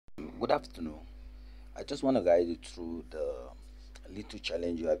Good afternoon. I just want to guide you through the little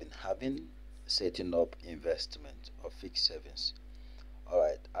challenge you have been having setting up investment or fixed savings. All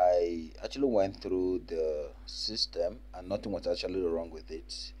right, I actually went through the system and nothing was actually wrong with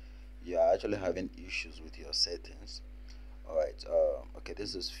it. You are actually having issues with your settings. All right, okay,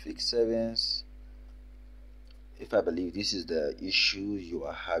 this is fixed savings. If I believe this is the issue you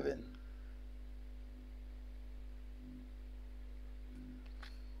are having,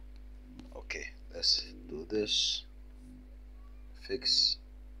 okay, let's do this. Fix.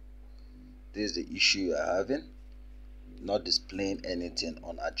 This is the issue you are having, not displaying anything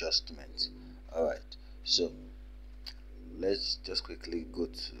on adjustment. All right, so let's just quickly go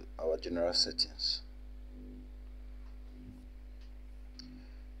to our general settings.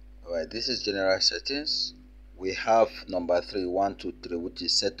 All right, this is general settings. We have number 3, 1, 2, 3, which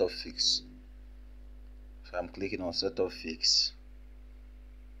is setup fix. So I'm clicking on setup fix.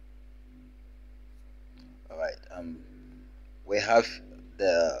 All right, we have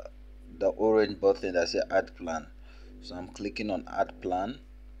the orange button that says add plan. So I'm clicking on add plan.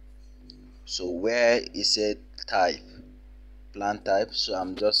 So where it said type, plan type, so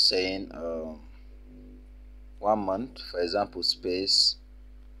I'm just saying 1 month, for example, space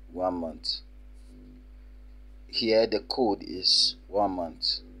 1 month. Here the code is 1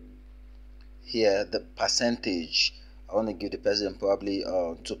 month. Here the percentage, I want to give the person probably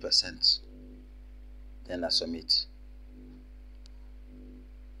 2%. Then I submit.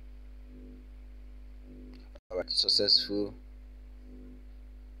 Alright, successful.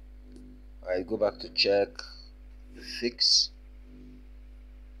 Alright, go back to check fix.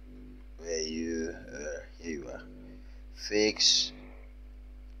 Where you here you are. Fix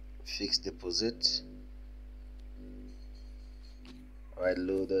deposit. Alright,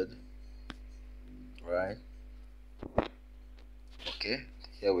 loaded. Right. Okay,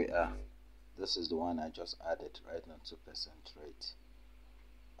 here we are. This is the one I just added right now, 2% rate.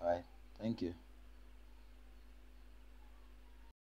 Alright, thank you.